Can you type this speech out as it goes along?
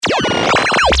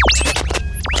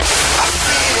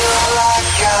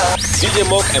DJ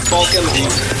Mog en Paul Kennedy.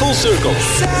 Full Circle.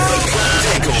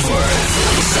 Takeover.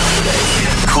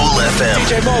 Cool FM.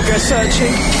 DJ Mog is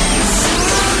searching. 3,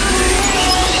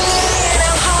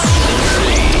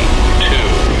 2,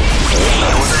 1.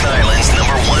 Northern Ireland's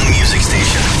 #1 music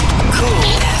station.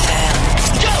 Cool FM.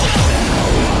 Go!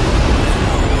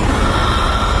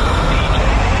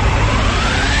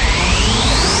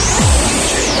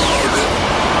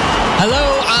 Hello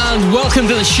and welcome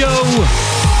to the show.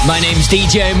 My name's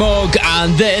DJ Mog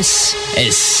and this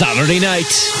is Saturday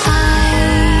Night.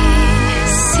 I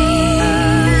see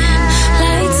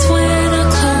lights when I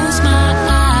close my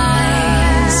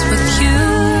eyes. With you,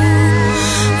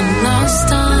 I'm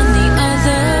lost on the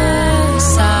other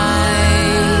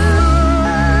side.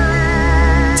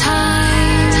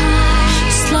 Time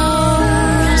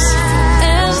slows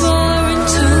forever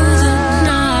into the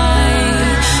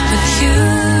night. With you,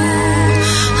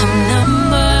 I'm numb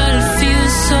but it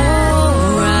feels so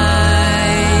right.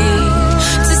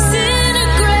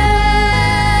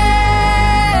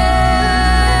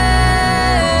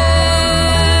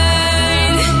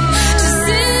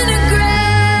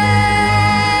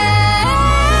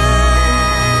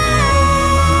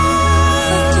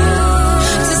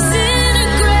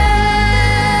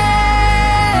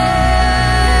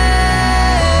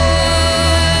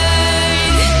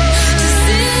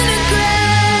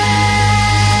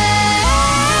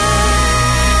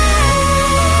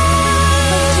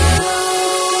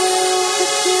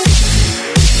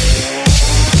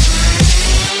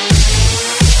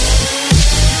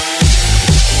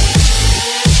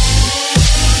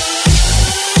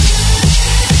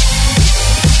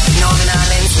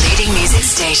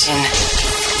 Station.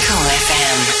 Cool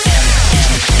FM.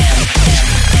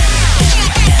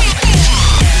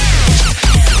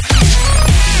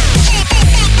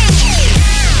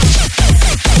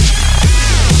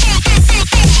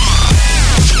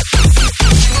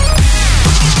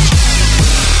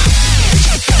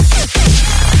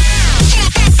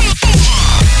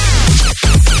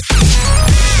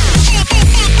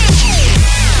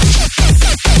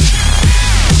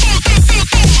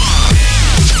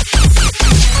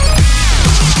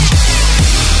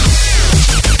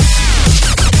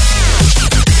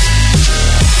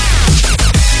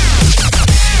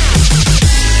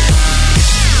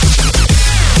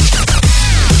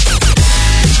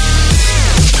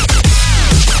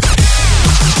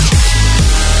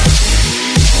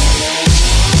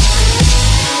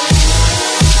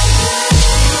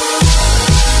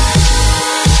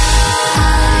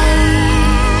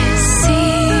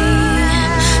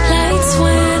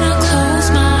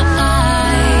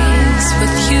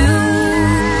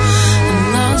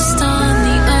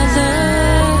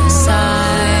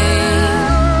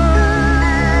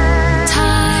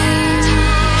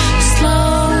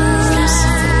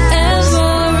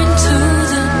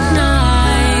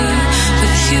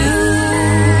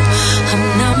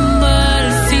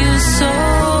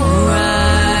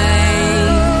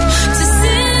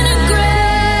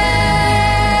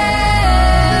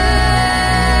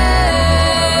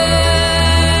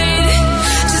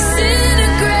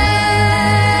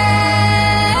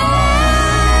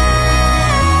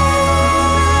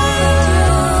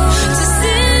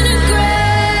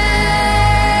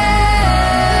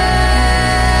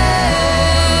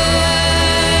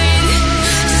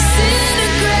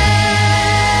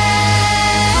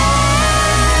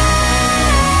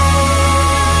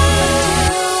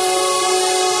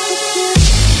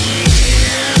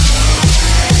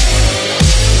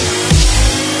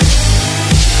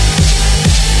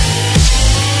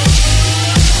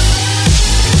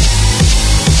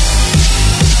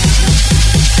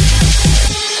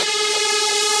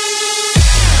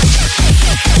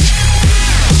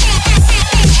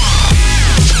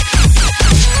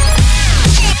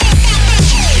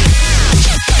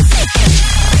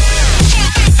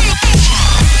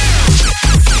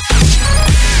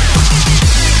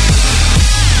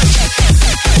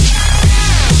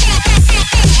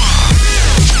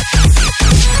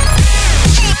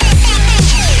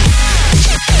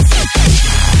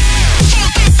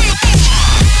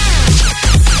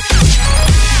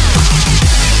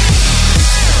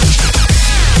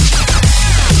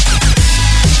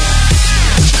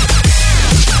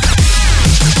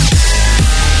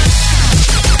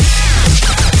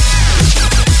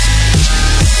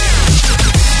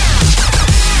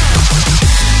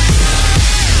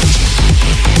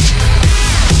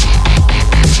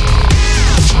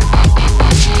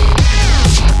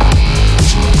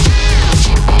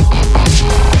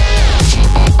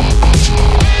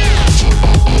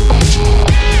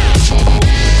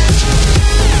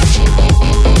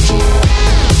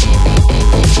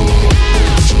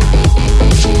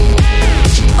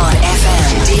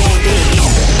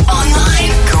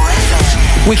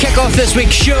 We kick off this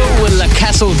week's show with La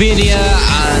Castlevania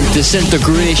and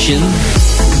Disintegration.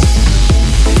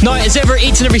 Now, as ever,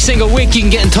 each and every single week, you can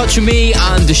get in touch with me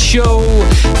and the show.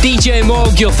 DJ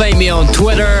Mog, you'll find me on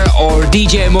Twitter, or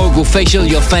DJ Mog Official,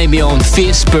 you'll find me on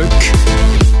Facebook.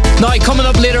 Now, coming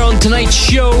up later on tonight's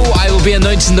show, I will be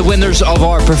announcing the winners of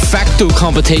our Perfecto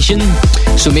competition,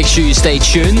 so make sure you stay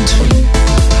tuned.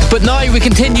 But now we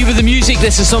continue with the music.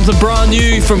 This is something brand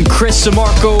new from Chris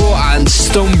Samarco and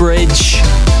Stonebridge.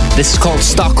 This is called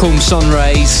Stockholm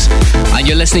Sunrise, and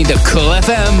you're listening to Cool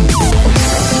FM.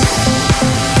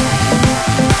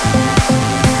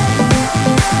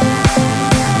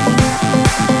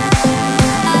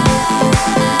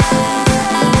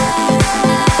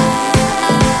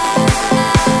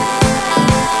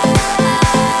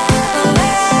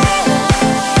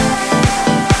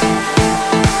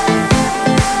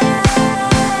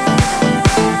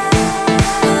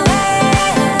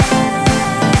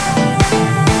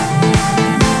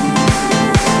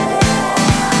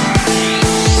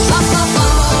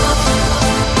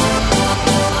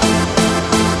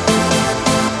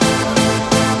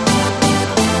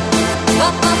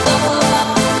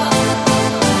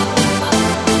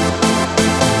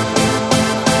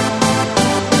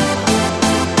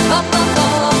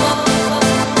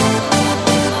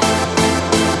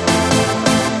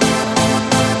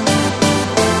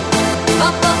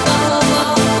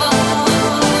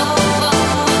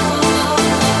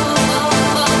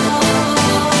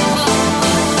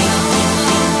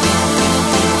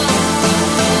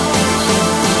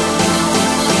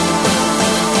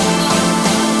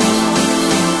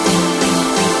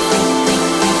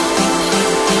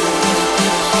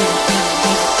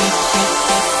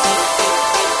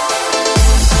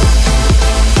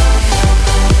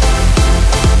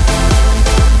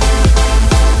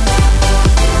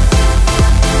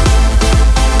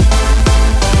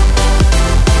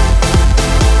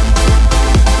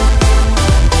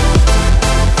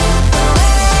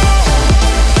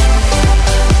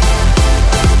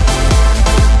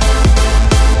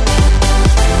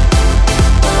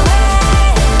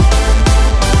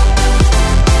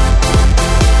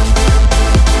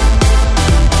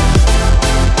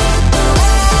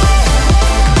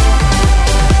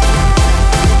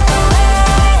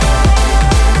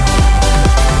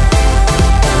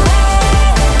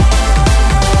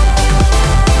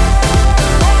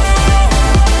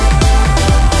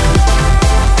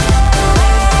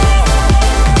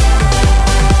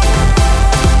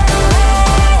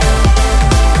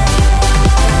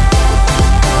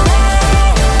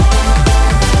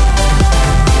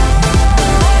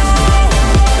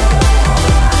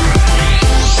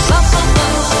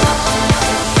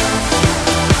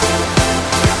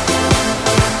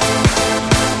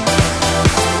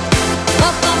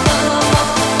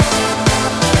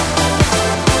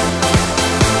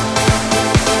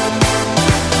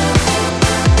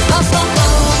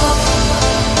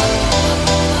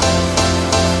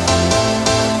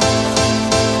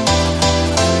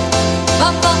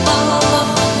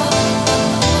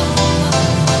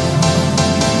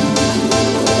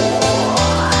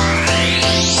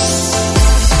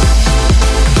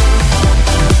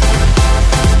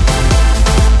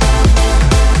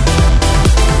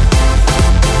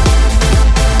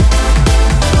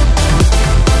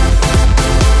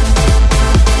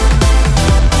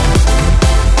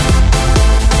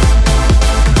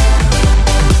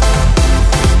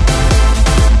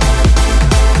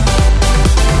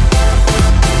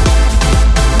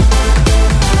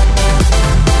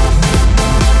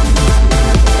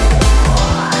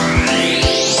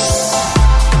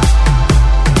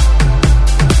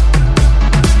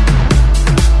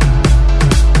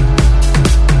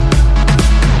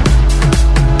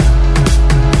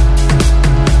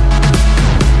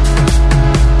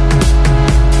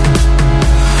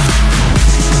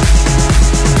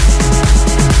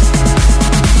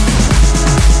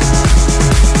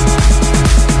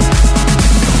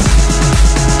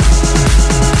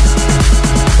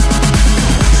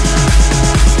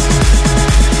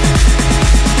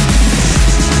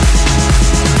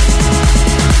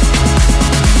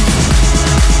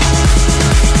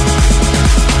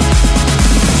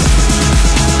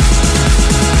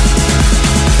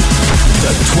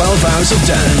 Hours of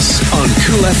Dance on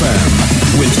Cool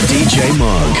FM with DJ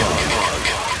Mog.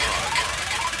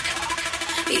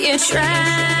 You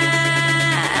tried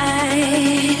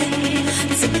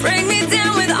to break me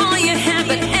down with all you had,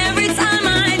 but every time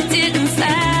I didn't fight.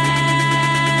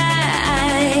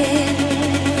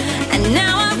 And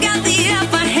now I've got the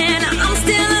upper hand, I'm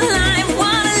still alive,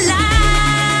 what a life.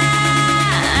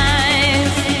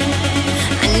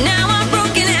 And now I'm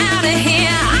broken out of here,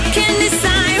 I can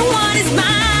decide.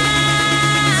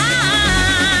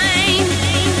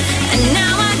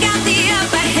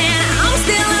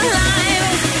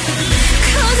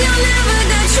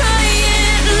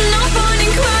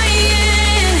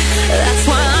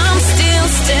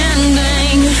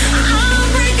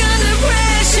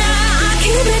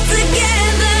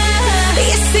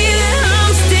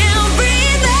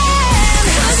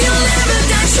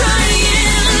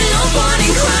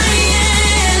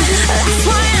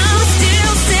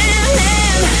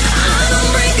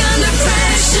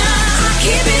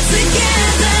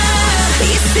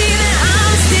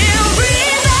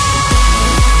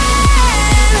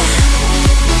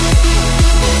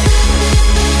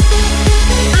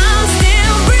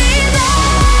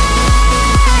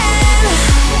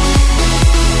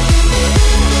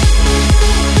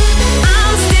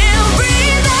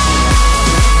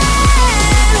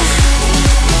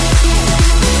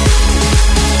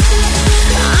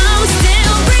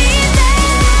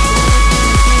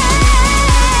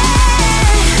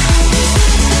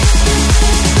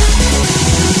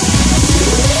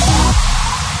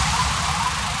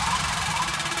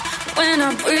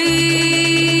 breathe.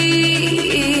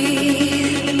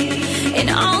 In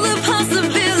all the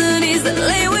possibilities that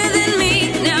lay within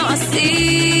me, now I see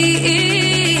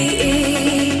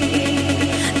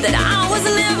that I was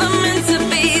never meant to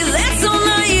be. That's so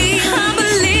naive. I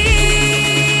believe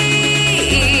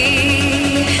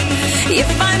you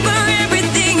fight for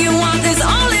everything you want. There's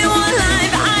only one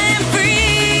life. I am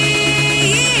free,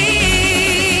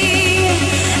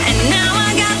 and now I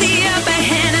got the upper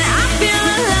hand, and I feel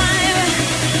alive.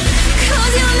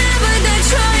 'Cause you'll never die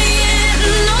trying,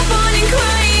 no point in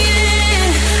crying.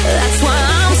 That's why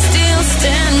I'm still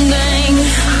standing.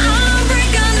 I don't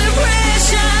break under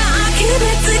pressure. I keep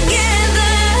it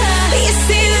together. You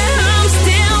see that I'm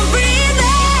still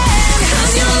breathing.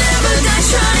 'Cause you'll never die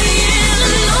trying,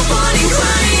 no point in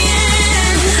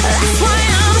crying. That's why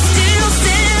I'm still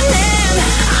standing.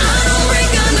 I don't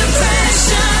break under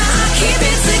pressure. I keep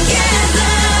it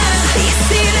together. You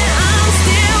see that I'm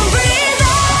still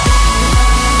breathing.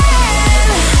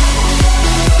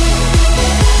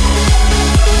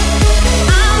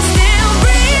 I'm still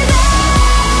breathing.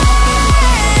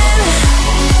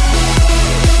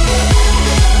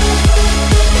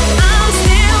 I'm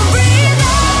still breathing. I'm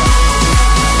still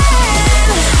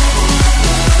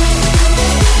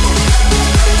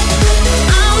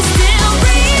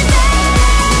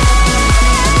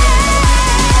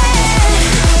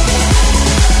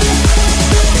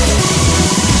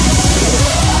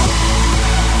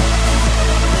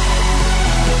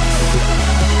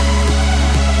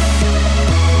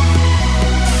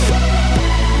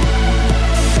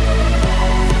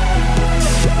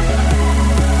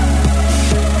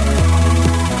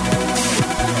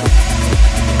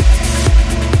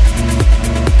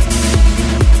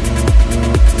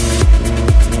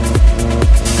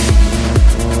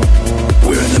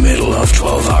We're in the middle of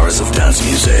 12 hours of dance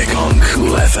music on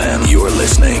Cool FM. You're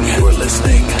listening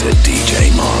to DJ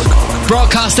Mog.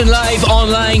 Broadcasting live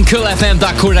online,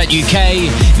 coolfm.co.uk,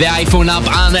 the iPhone app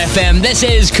and FM. This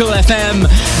is Cool FM,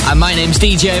 and my name's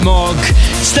DJ Mog.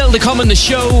 Still to come on the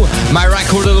show, my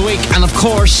record of the week, and of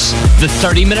course, the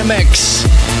 30-minute mix.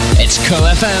 It's Cool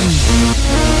FM.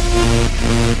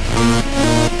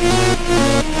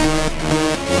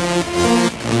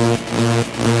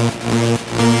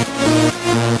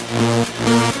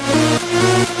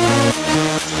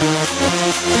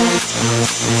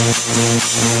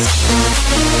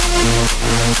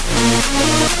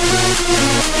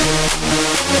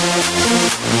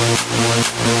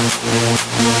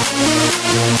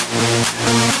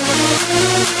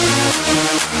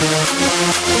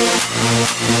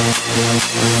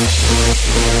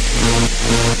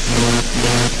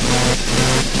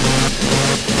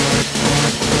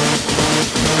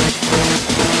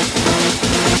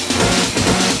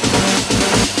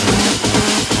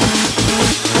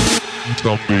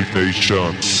 Zombie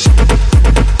Nation.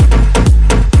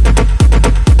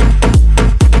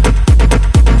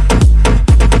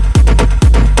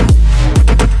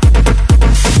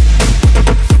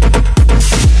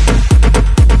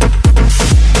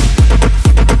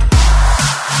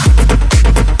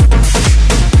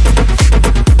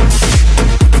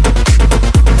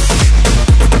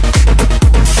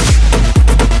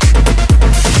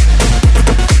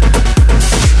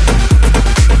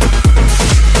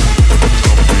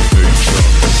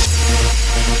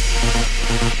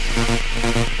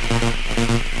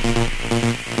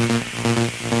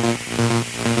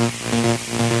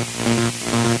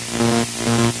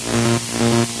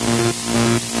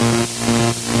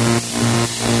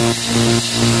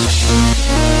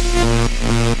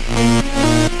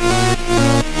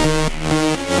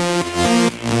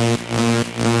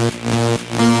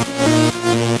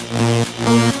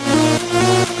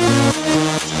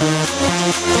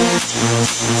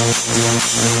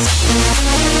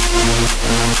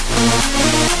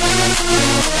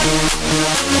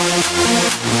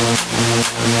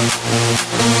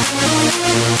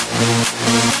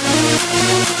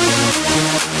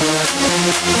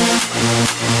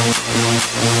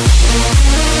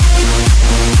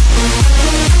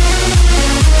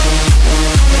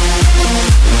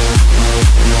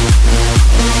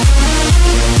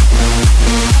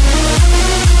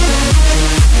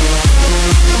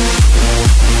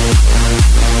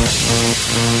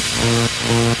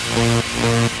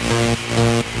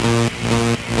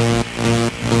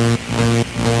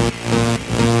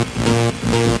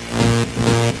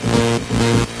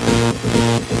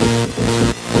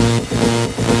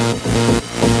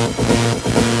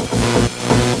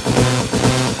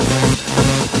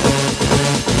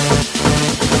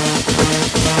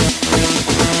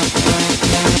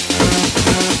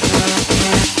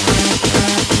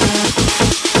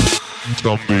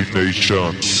 Zombie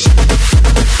Nation.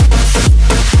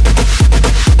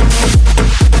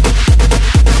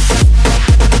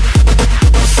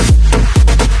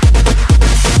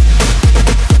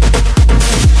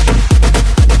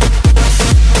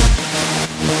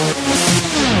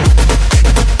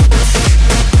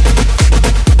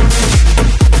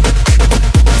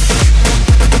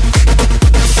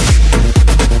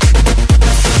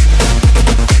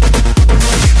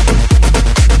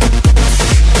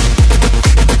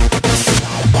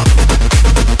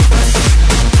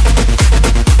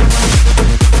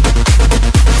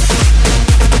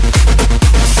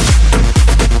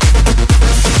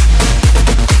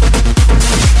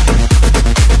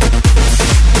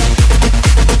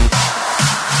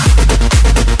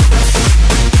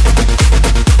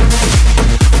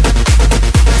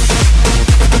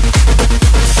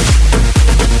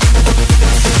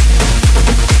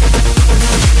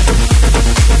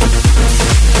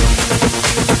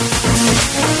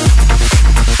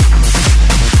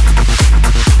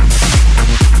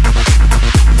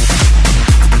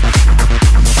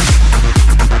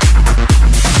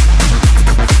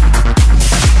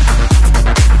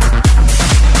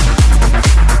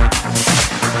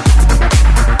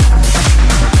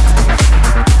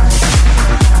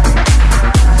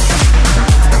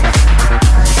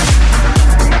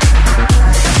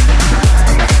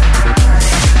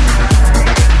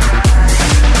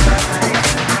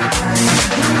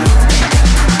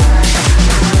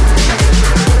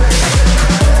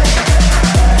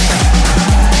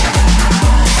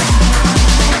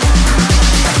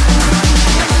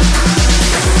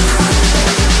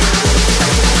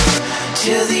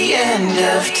 We'll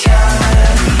never know.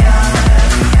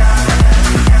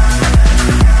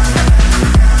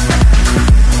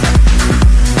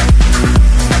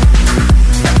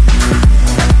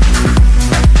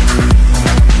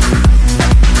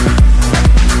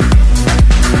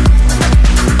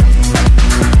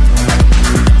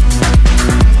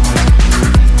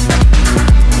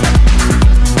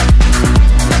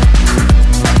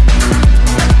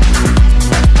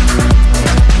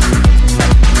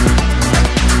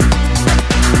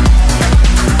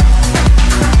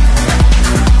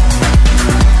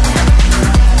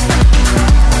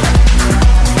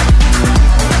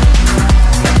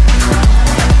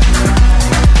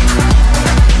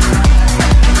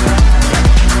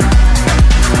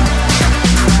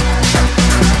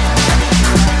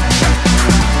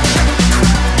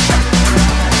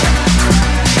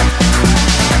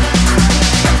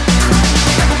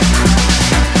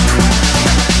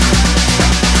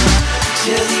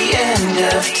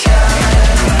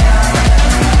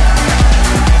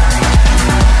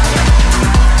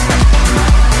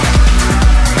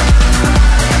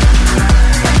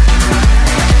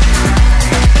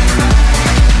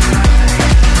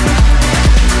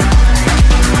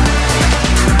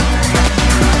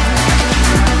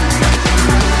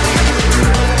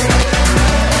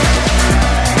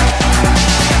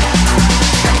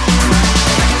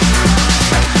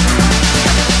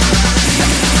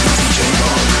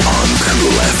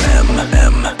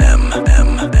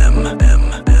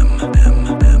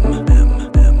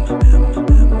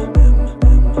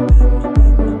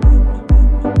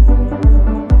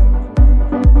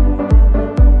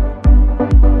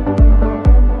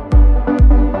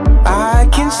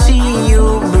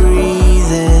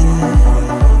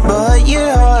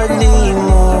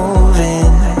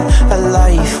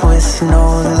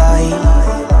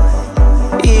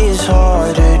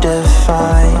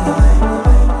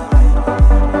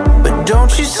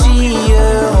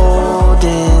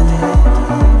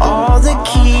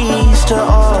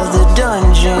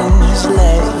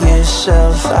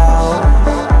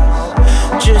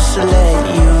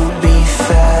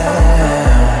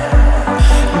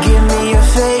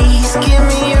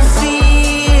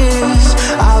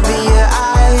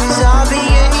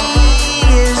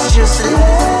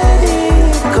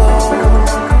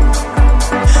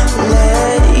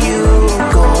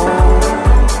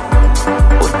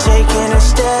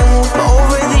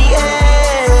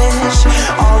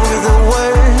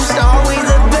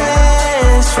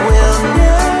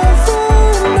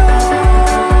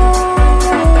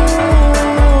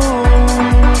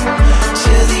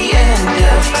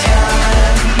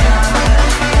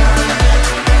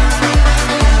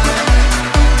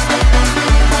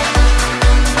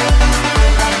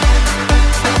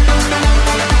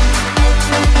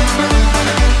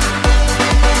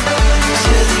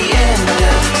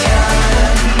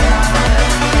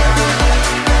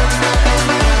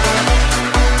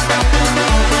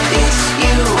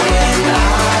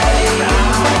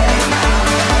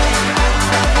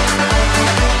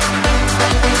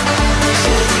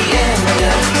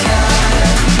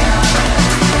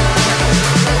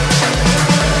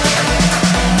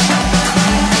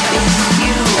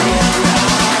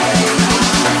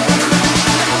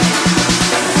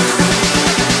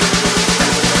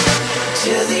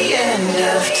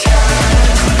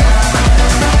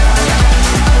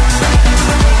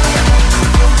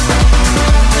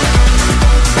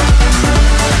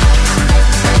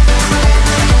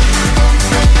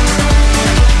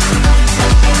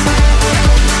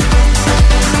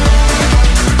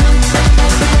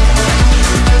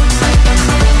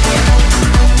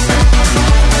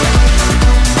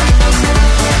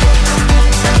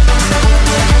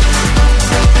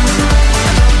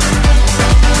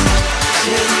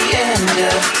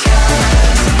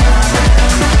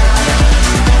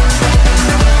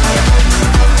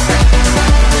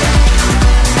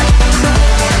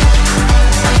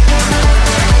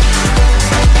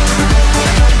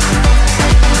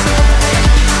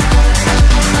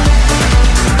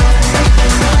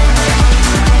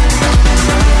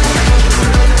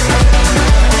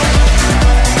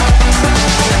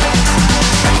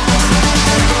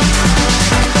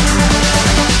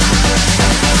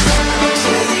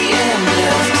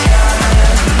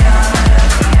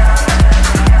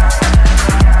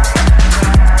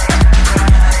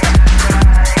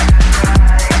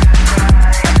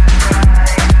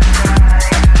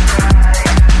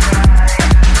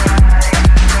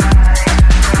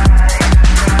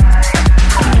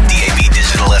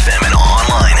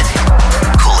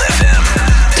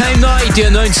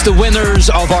 announced the winners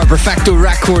of our Perfecto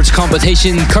Records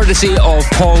competition, courtesy of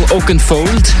Paul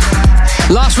Oakenfold.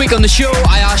 Last week on the show,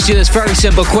 I asked you this very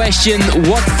simple question: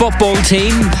 what football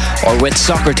team, or which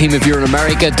soccer team if you're in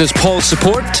America, does Paul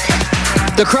support?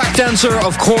 The correct answer,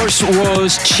 of course,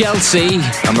 was Chelsea,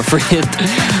 I'm afraid.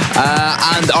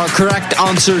 And our correct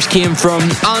answers came from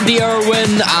Andy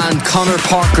Irwin and Connor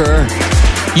Parker.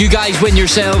 You guys win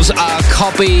yourselves a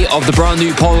copy of the brand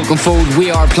new Paul Oakenfold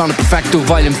We Are Planet Perfecto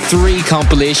Volume 3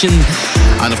 compilation,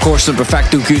 and of course some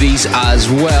Perfecto goodies as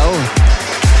well.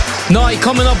 Now,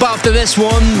 coming up after this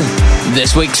one,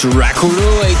 this week's Record of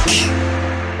the Week.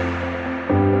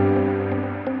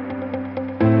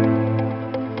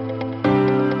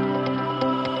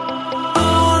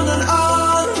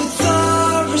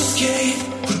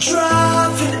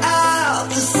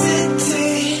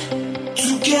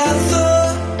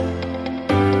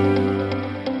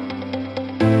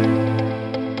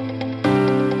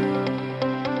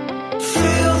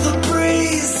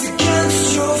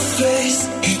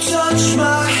 Touch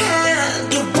my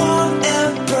hand, a warm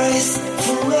embrace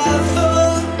forever.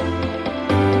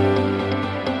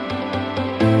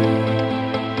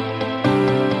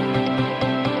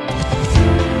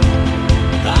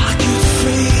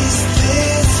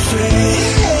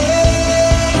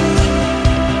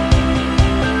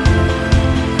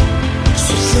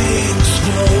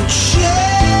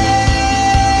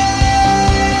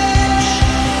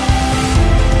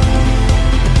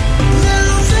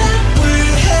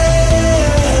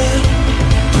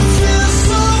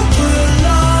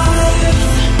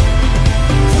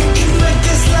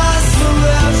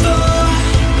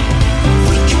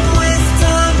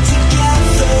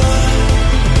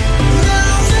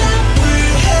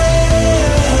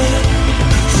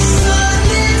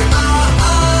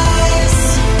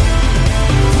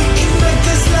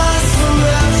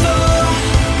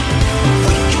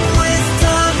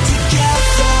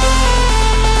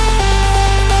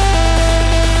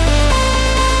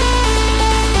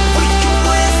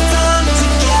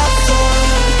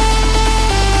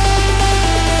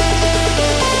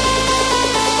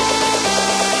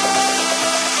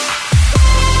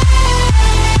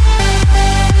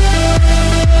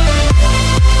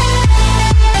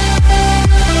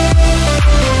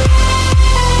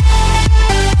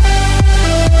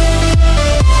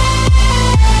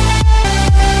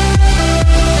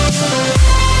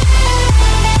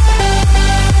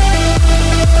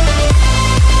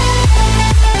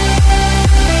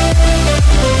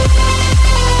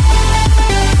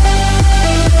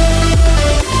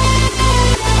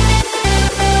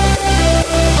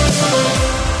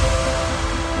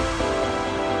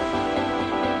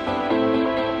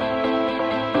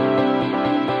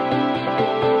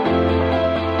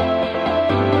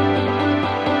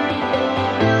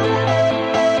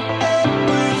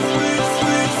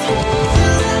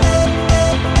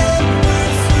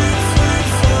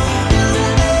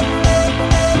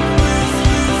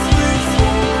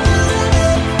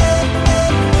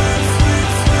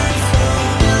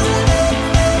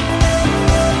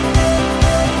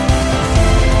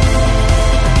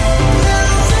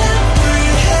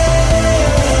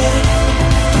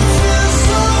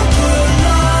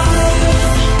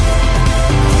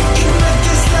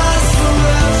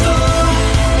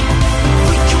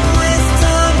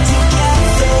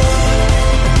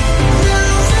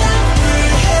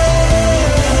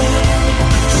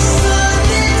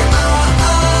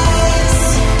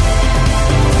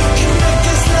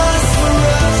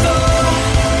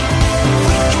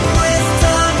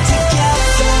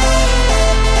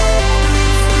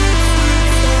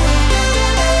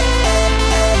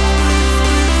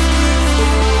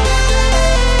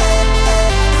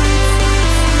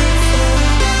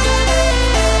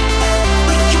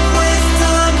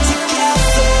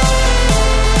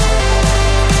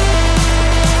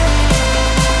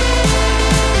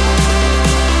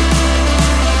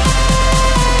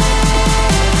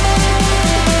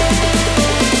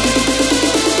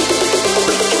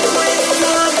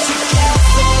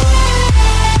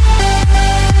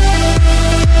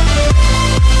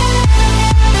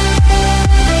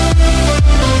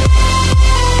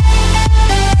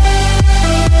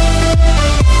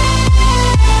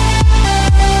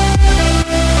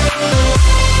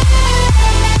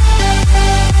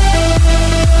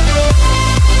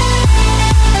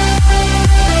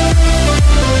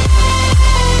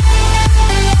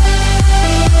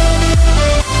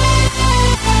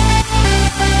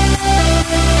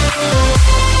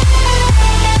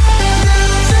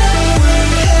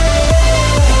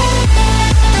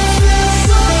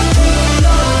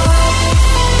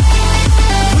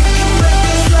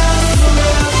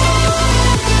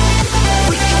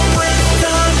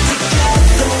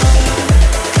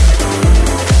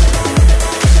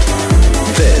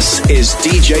 is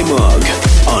DJ Mug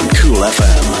on Cool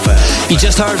FM. You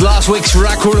just heard last week's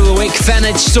Record of the Week,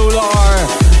 Fenage Solar,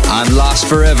 and Last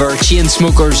Forever,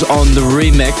 Chainsmokers on the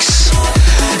remix.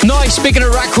 Now, speaking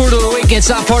of Record of the Week, it's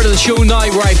that part of the show now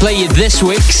where I play you this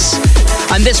week's.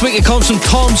 And this week it comes from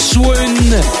Tom Swoon,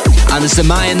 and it's the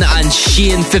Mayan and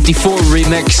Shane 54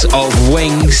 remix of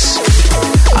Wings.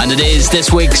 And it is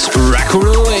this week's Record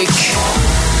of the Week.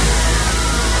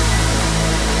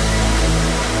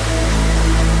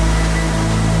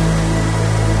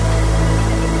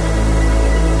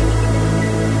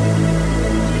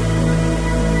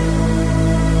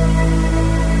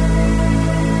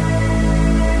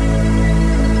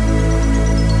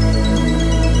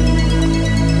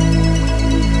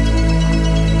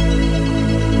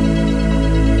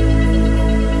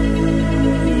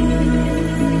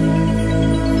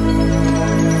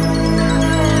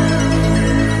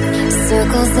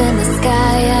 In the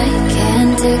sky I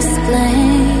can't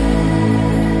explain.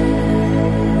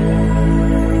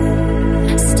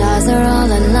 Stars are all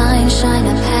aligned, shine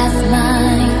a path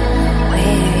my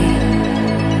way.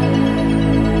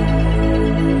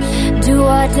 Do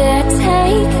I dare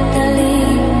take the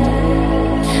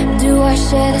lead? Do I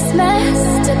share this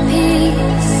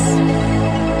masterpiece?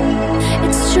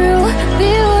 It's true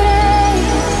beauty.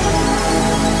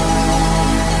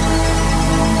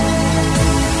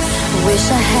 Wish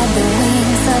I had the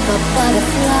wings of a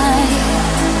butterfly,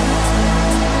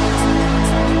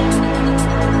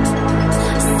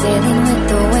 sailing with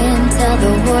the wind, tell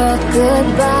the world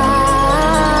goodbye.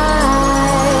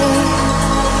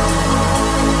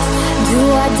 Do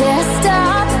I dare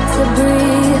stop to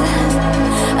breathe?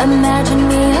 Imagine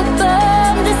me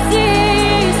above the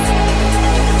seas.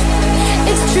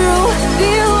 It's true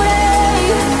beauty.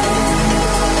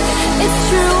 It's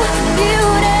true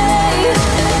beauty.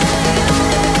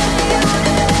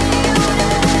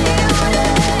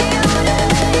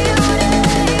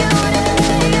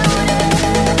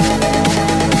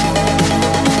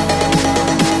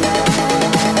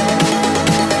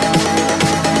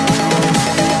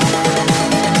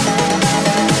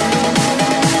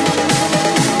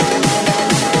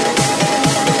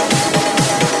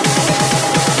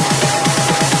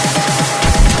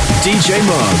 DJ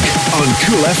Mug on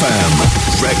Cool FM.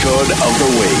 Record of the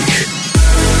Week.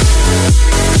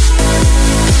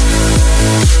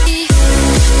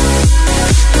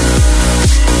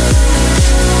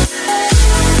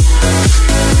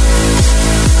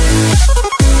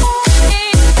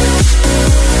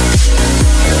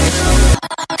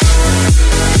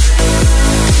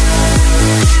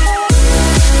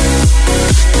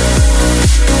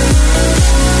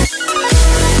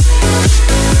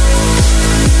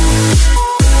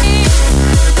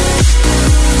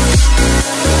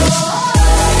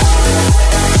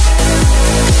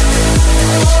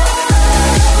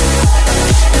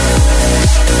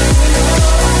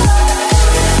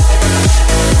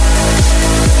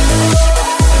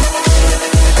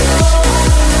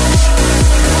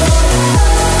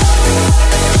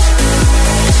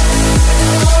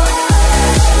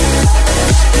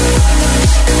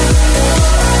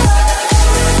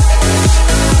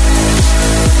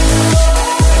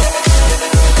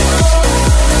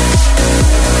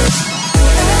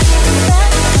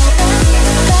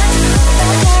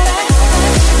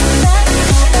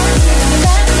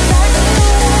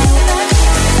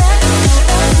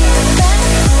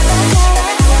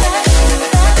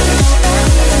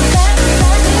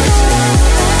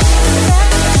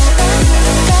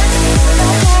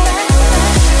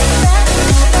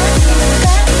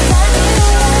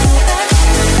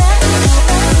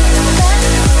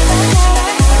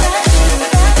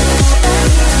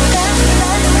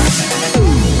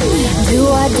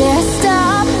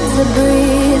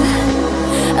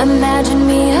 Imagine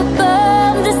me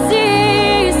above the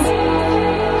seas.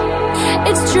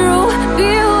 It's true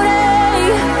beauty.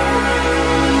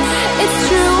 It's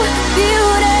true beauty.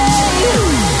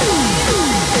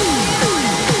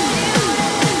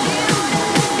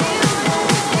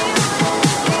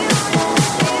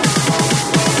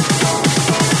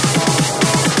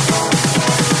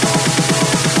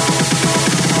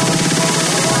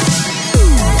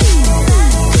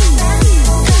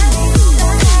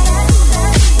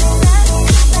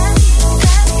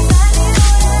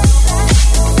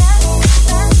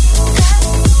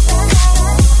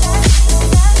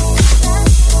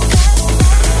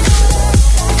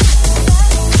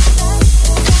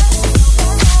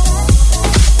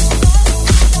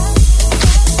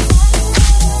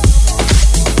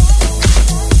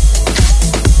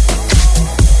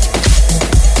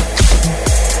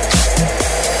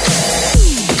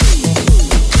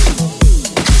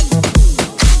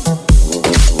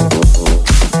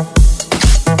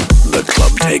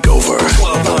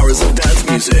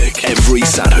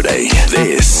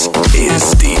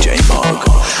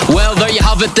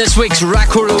 of it, this week's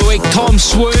record of the week, Tom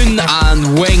Swoon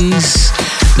and Wings,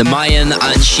 the Mayan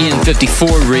and Shane 54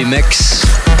 remix.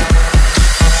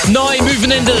 Now,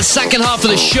 moving into the second half of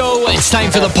the show, it's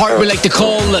time for the part we like to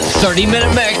call the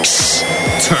 30-minute mix.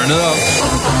 Turn it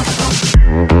up.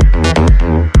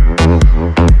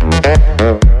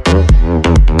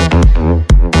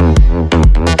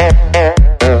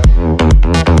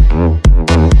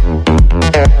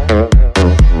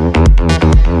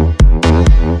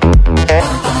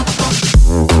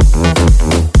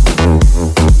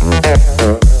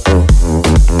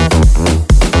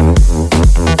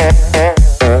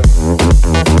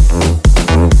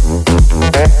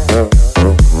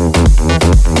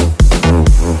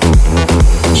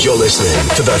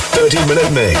 To the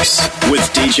 30-minute mix with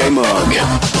DJ Mog.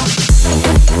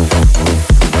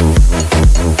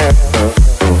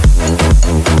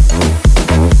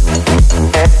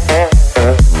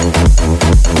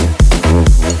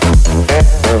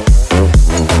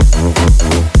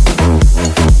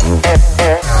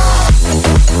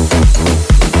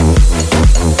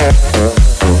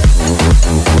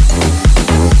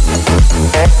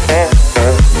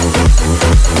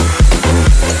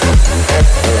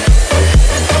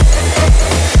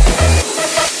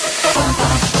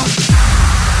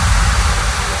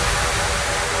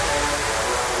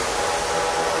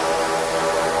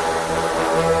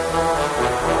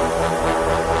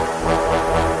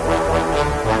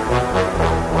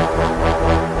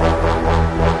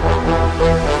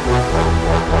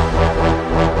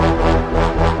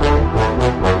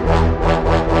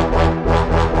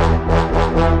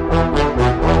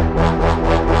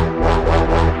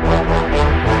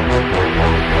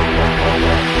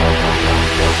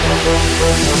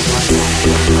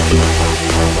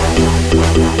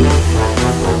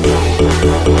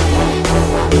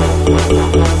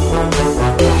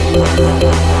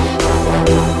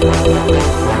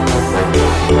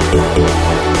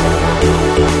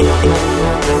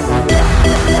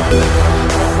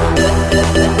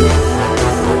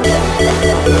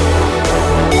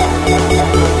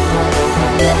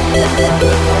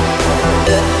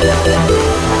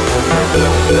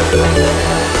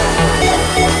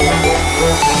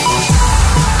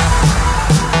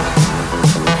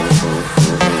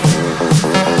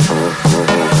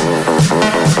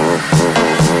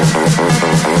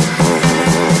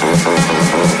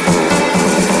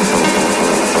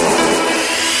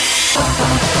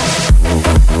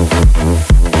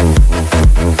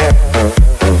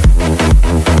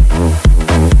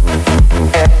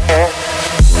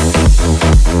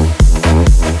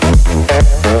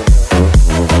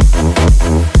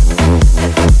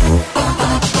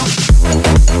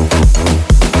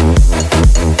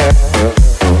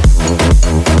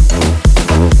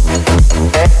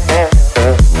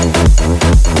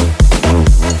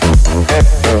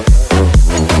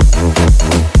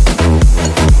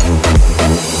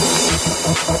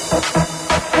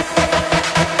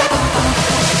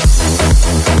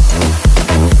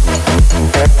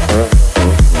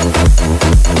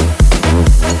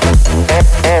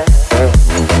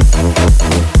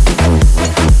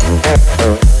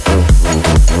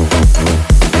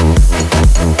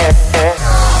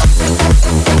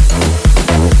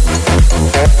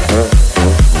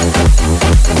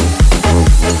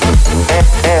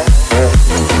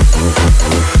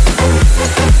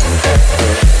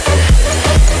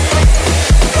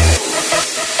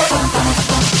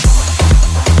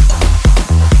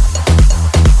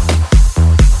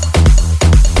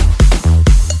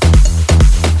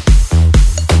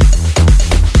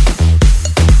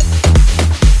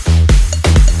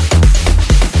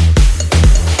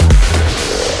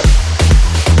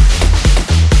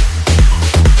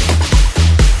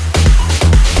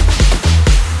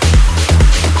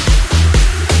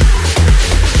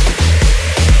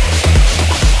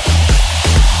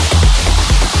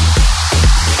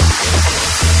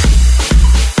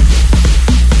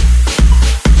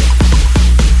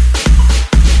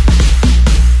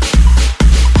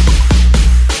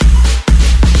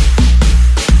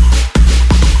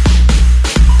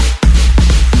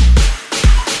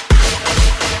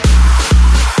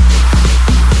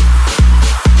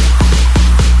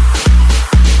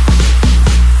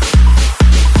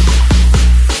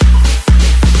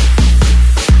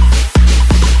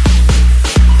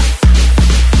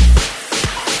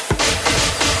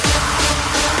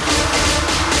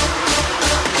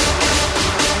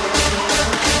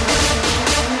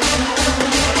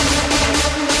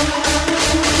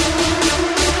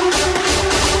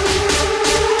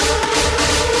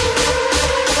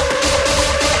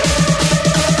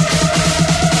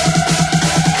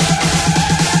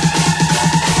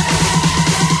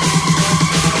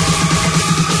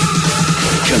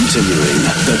 Continuing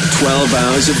the 12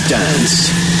 hours of dance.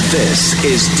 This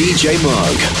is DJ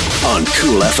Mog on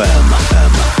Cool FM.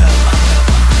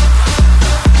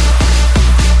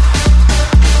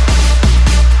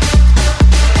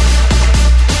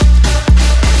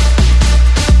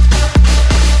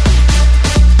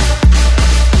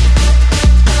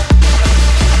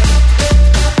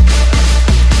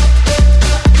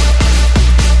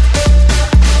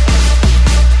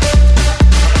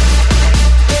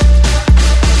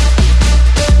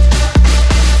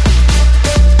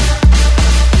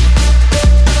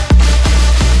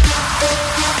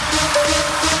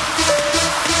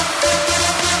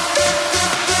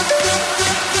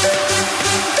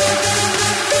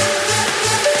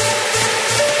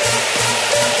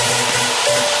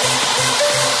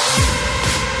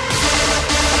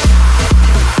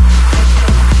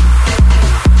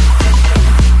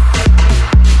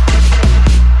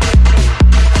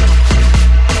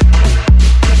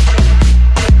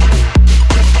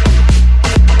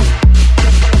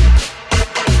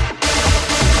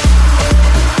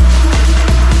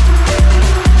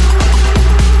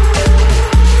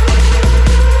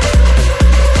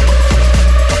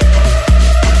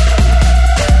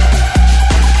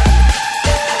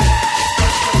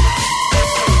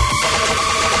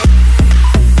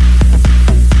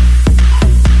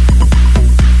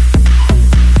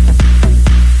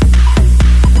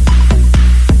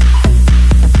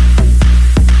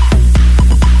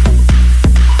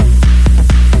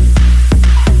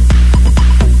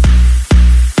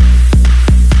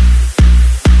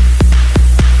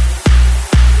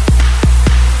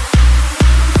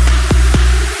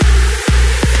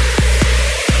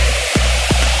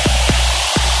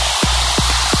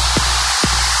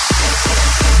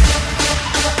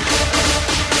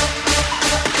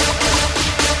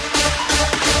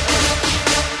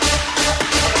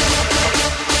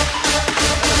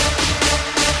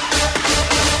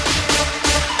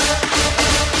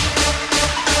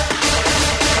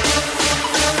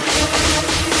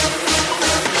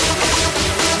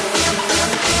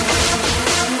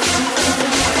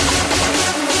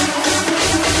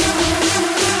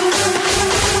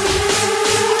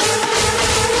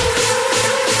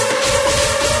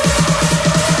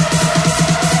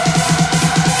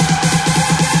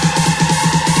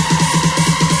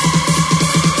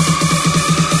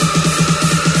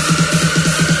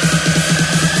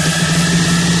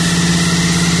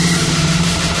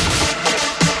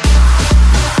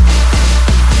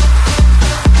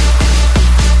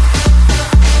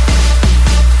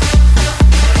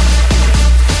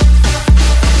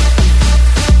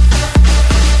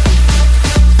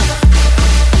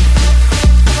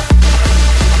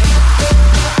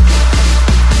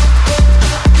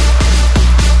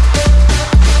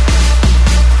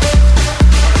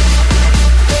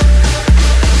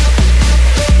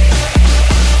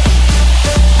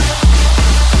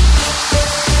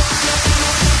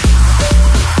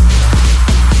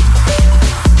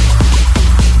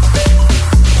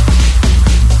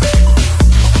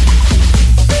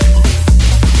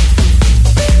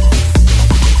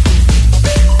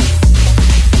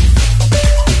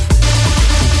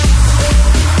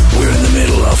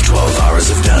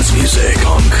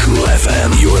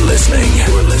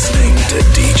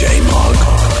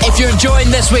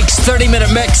 This week's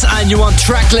 30-minute mix and you want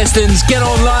track listings, get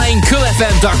online,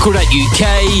 coolfm.co.uk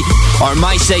or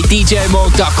my site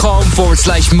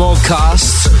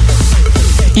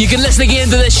djmog.com/mogcast. You can listen again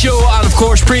to this show and of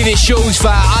course previous shows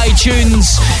via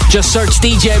iTunes. Just search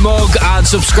DJ Mog and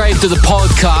subscribe to the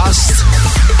podcast.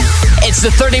 It's the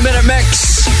 30-minute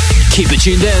mix. Keep it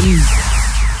tuned in.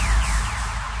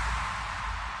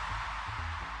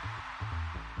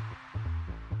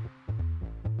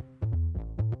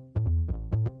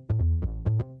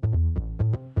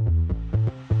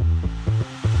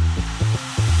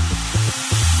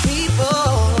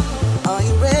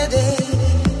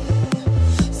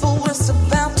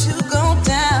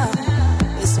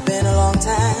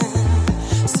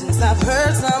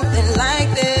 Like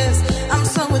this, I'm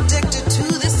so addicted to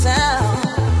this sound.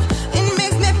 It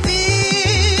makes me feel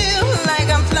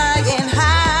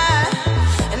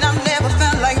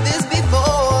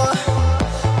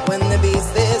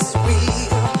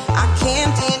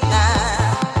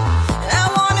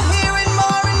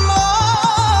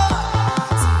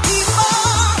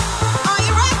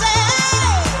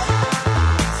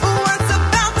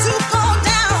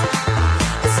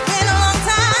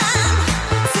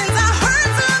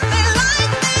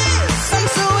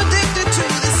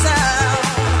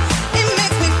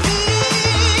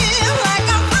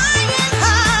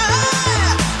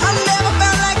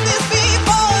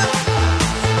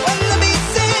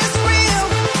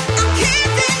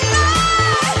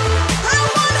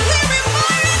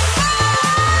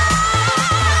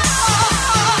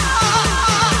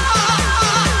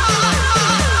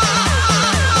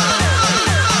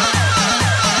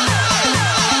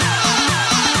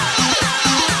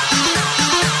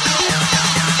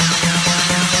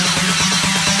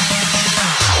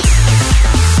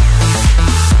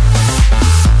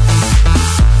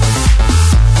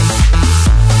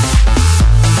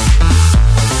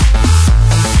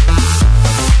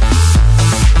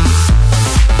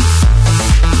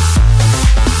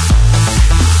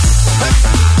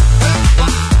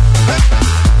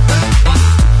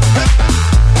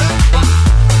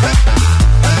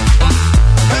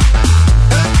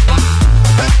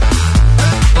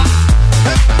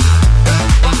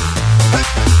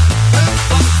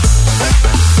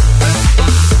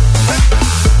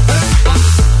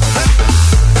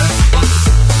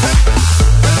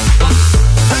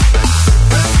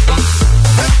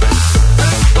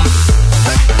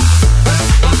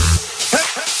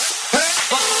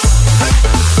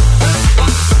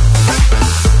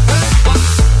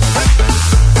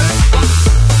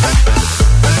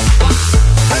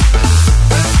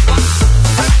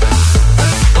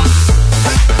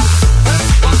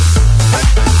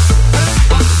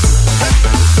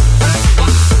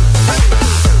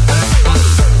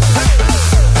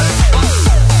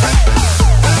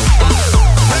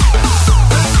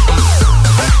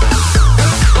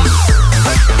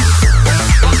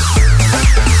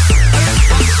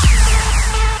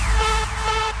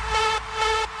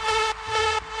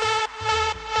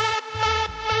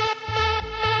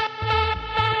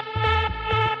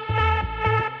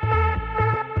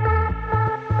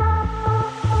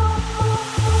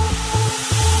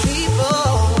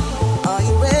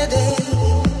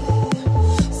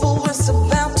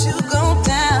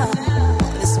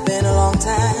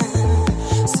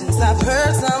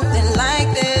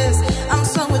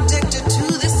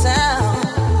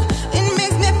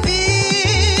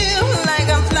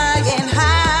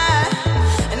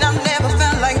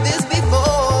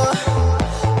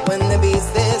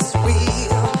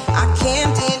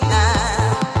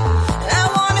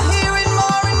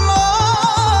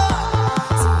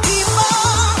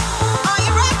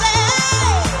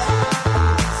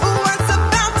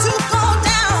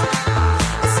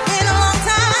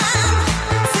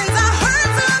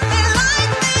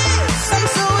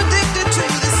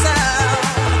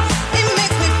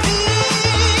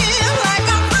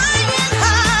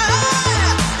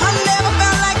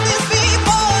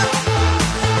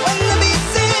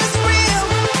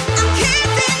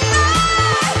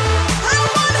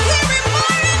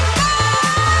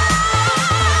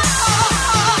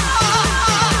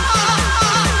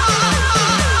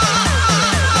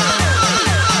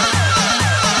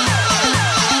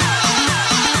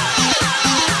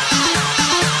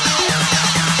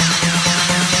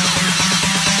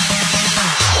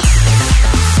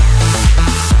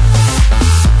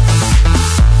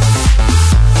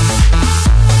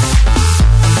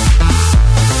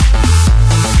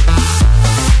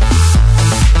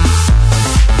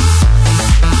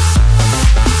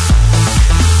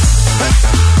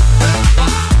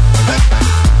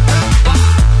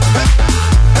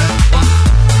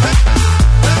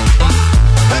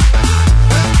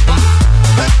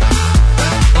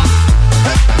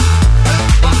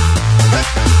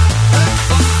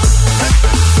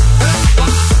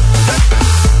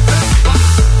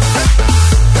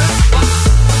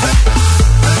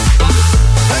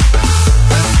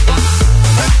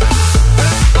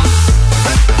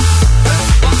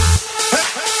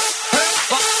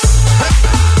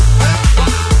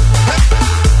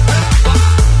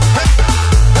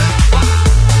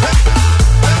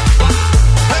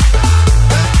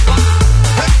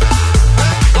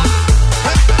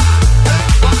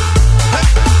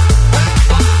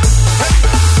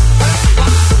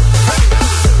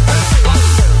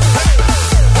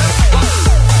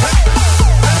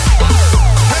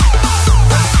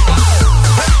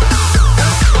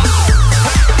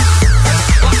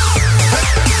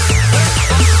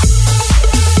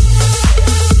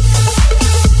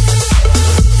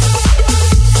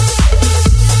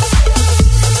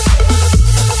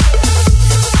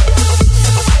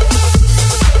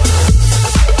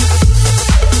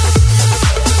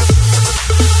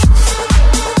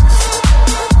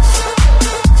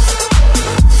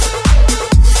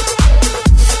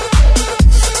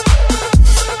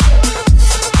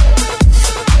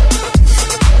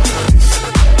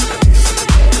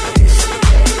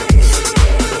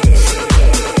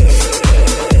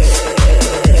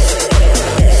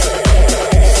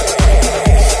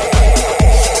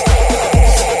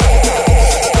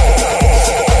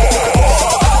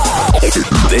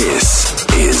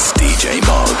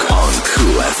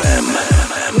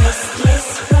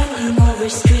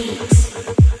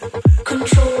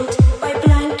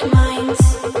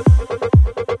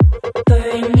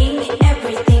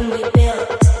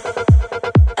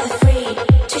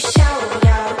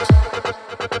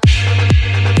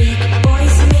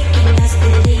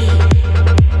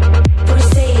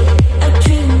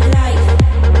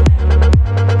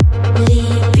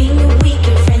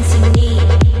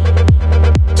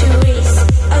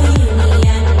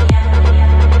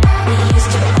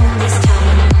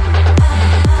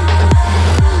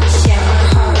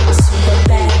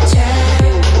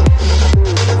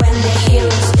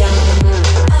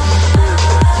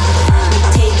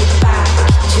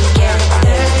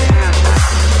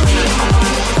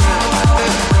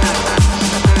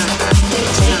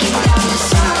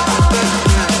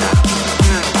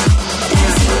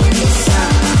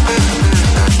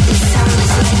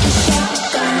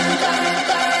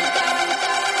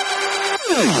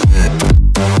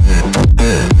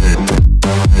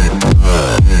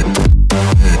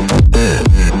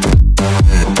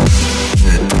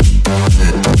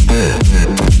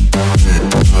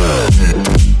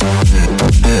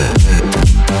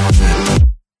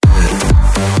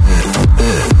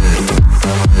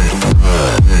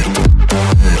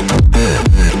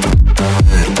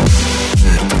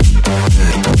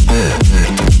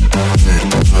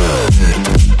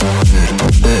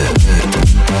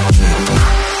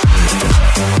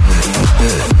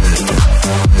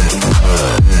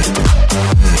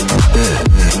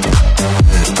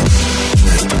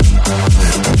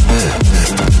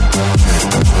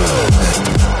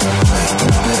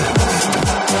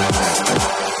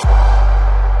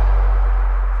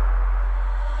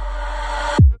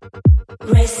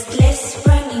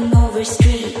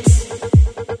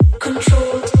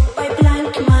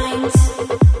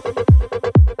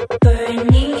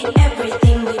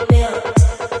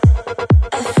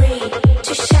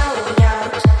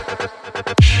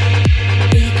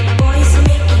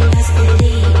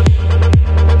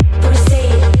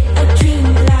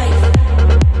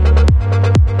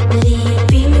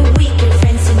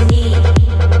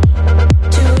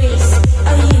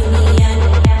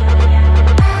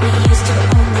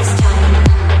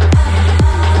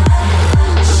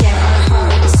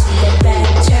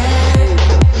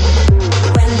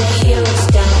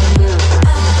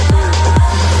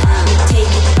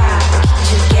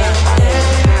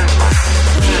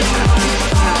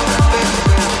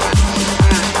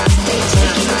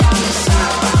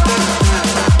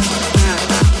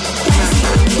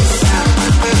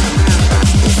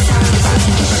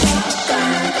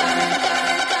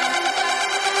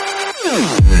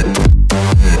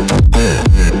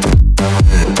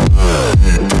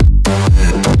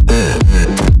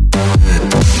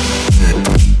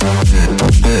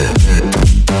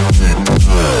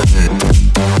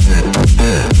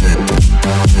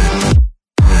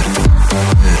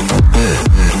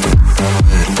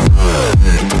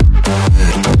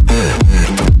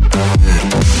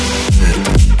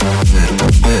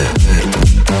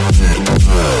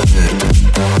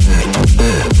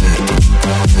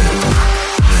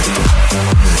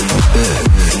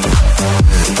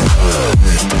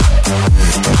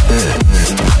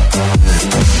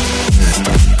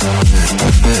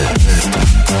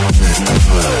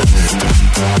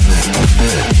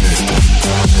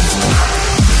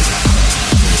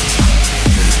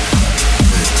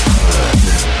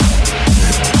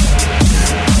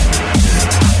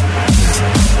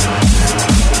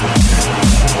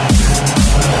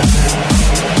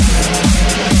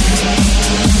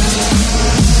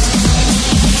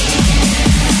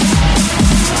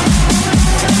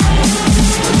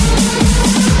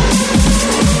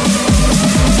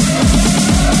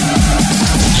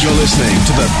listening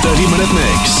to the 30-minute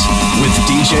mix with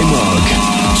DJ Mug.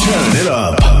 Turn it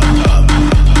up.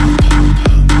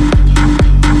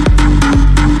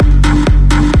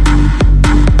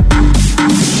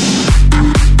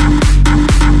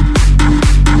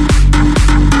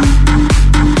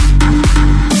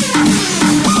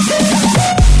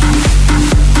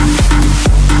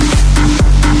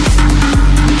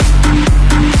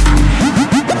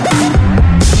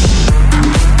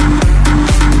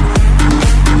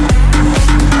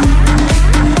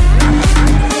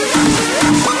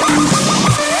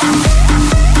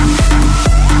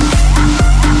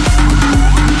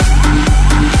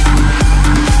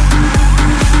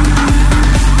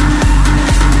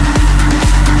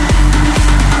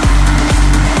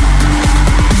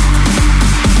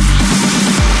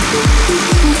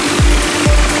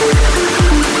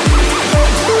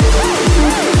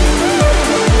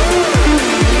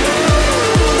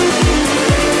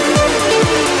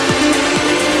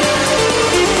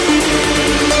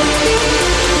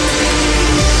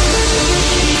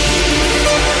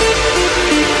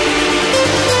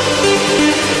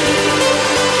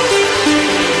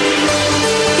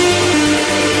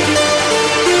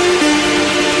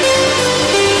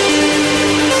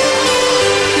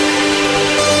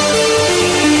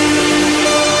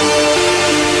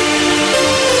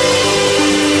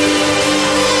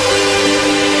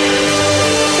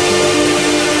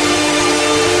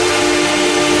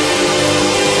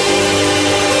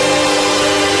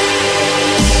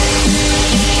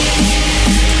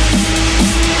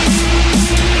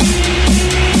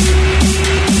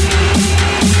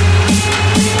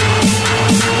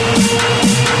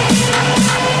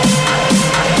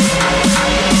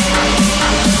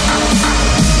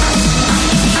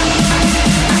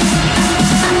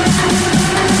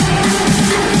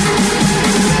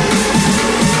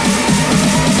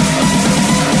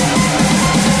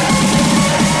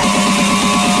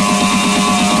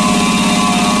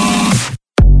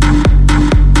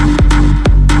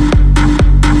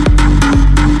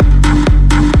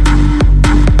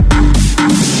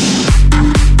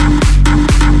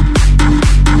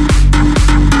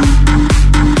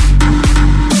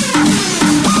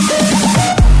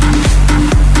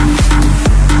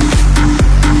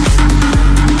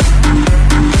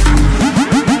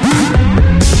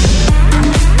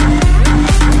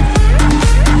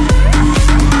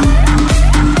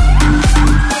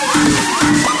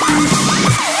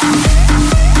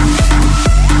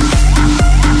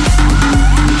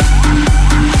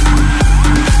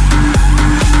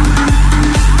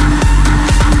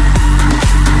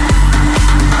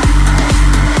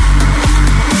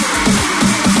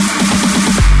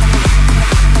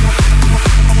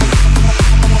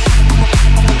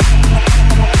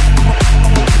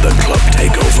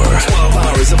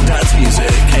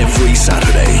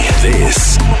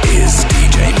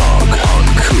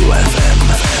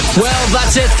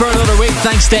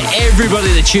 Thanks to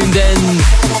everybody that tuned in,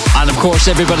 and of course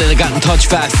everybody that got in touch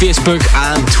via Facebook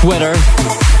and Twitter.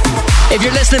 If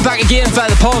you're listening back again via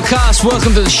the podcast,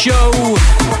 welcome to the show,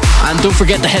 and don't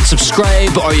forget to hit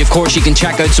subscribe, or of course you can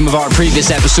check out some of our previous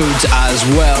episodes as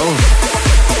well.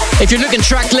 If you're looking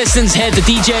track listings, head to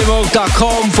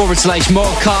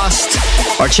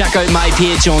djmog.com/mogcast, or check out my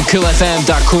page on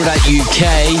coolfm.co.uk.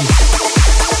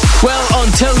 Well,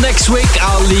 until next week,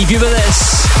 I'll leave you with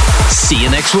this. See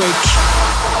you next week.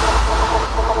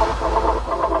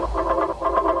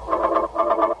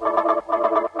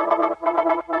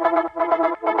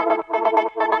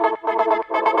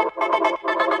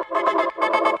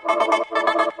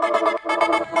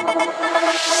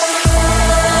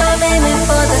 I'm aiming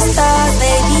for the stars,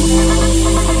 baby.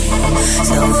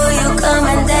 So will you come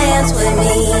and dance with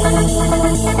me?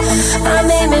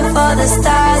 I'm aiming for the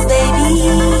stars, baby.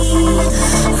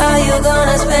 Are you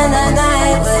gonna spend the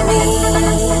night with me?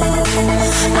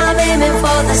 I'm aiming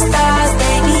for the stars,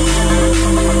 baby.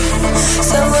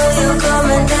 So will you come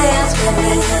and dance with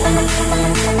me?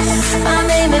 I'm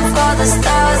aiming for the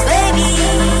stars, baby.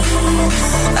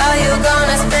 Are you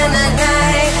gonna spend the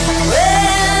night with me?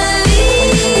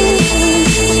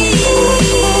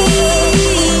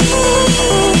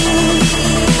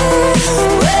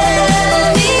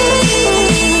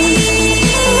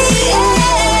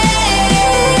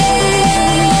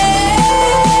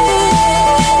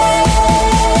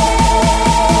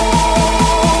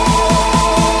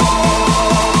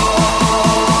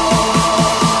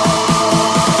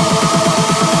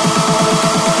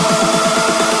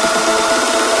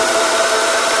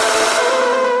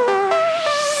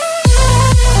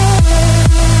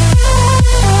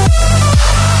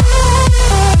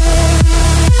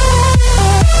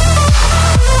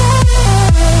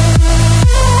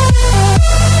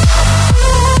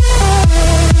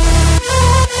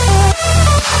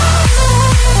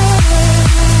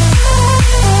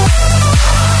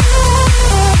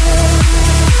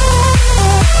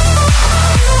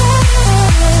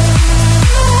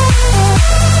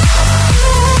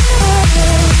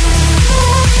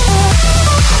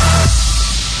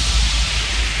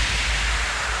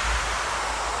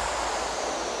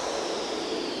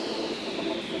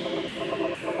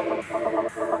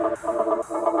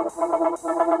 I'm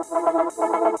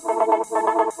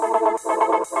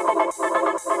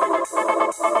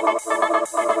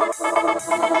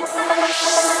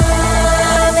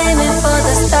aiming for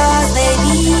the stars,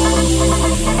 baby.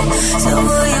 So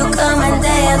will you come and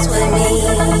dance with me?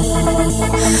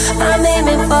 I'm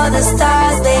aiming for the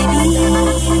stars, baby.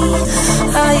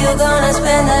 Are you gonna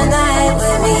spend the night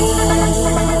with me?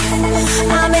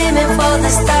 I'm aiming for the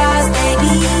stars,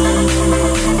 baby.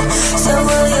 So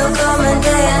will you come and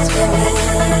dance with me?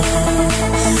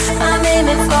 I'm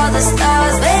aiming for the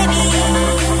stars, baby.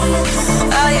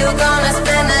 Are you gonna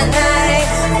spend the night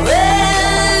with me?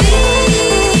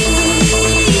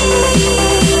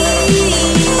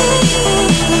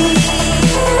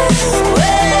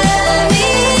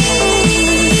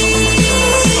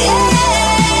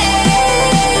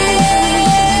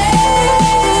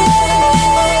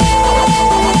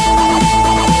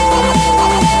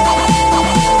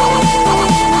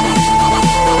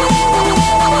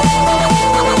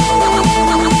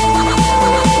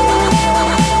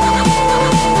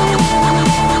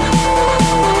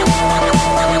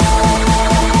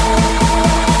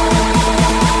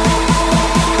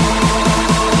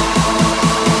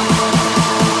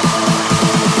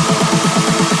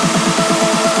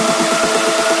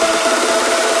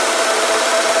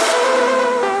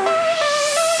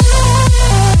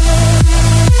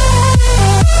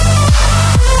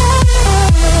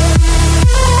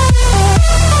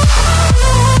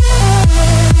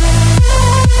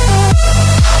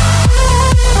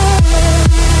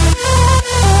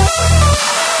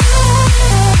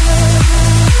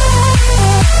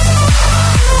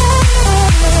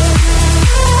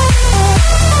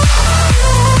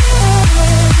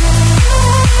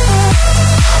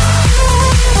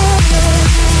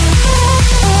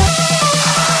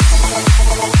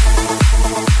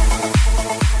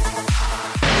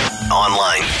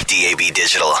 Online, DAB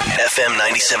Digital, FM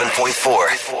 97.4.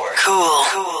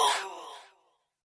 Cool.